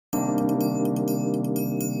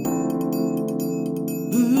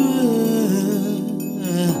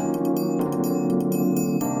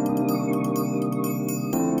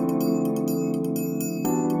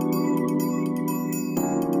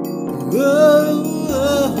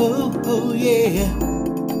oh, yeah.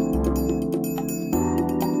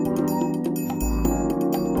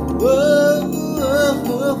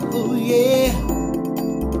 Oh, yeah.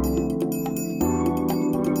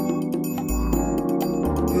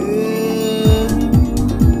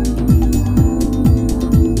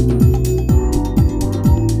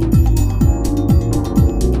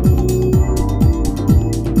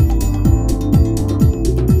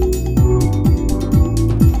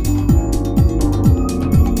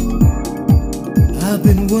 I've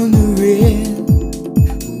been wondering,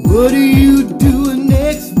 what are you doing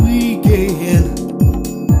next weekend?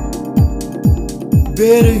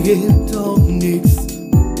 Better yet, talk next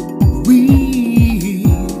week,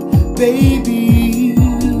 baby.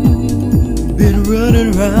 Been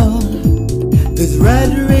running around, this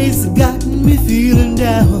rat race gotten me feeling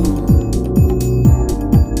down,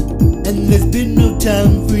 and there's been no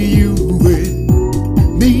time for you with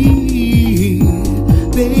me,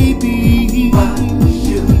 baby.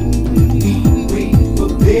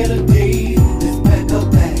 Better days, let's pack our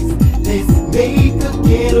bags, let's make a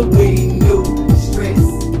getaway, no stress,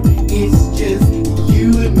 it's just you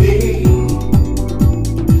and me.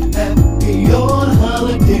 Happy on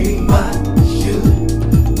holiday, why should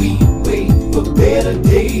we wait for better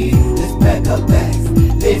days? Let's pack our bags,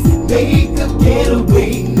 let's make a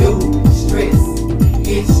getaway, no stress,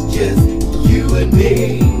 it's just you and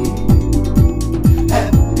me.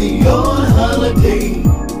 Happy on holiday.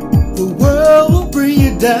 The world will bring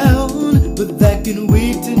you down, but that can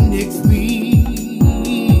wait till next week.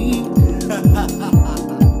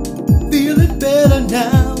 Feeling better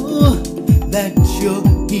now that you're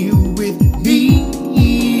here with me.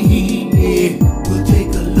 We'll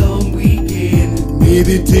take a long weekend,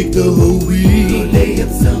 maybe take the whole week. We'll lay up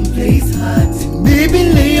someplace hot, maybe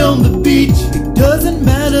lay on the beach. It doesn't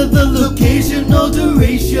matter the location or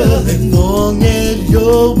duration, as long as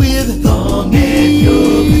you're with me.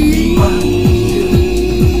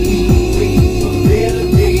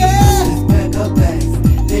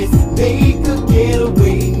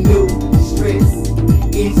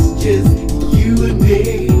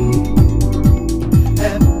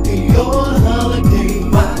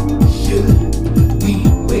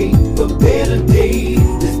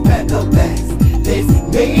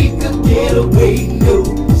 Getaway, no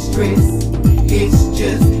stress, it's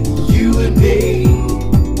just you and me.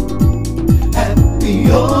 Happy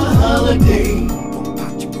on holiday. Happy on holiday.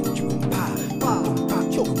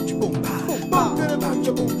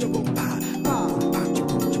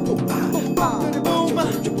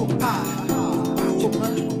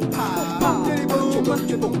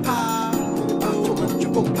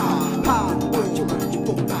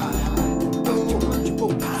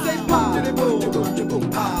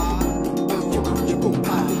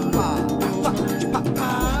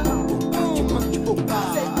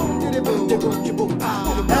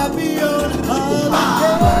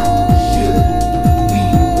 Should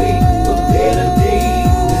we wait for better days?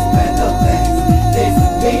 Let's pack our bags, let's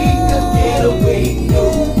make a getaway, no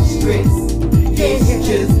stress, it's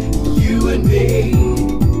just you and me.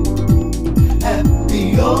 Happy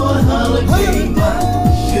on holiday. Why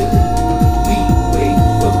should we wait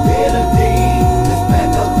for better days? Let's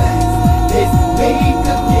pack our bags, let's make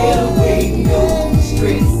a getaway, no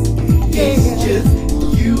stress, it's just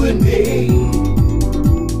you and me.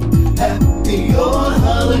 Happy on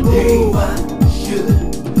holiday. Why should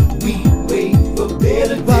we wait for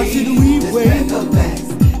better days? Why should we let's wait? Pack our bags,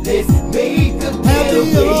 let's make a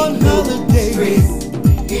Happy getaway, on no holiday. stress,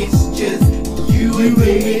 it's just you and me.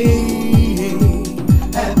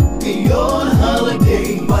 Happy on holiday.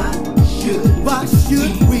 Why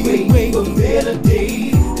should we wait for better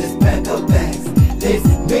days? Let's pack our bags, let's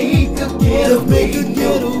make a getaway,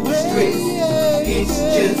 no stress, it's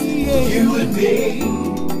just you and me.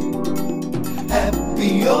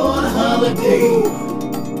 Happy on holiday.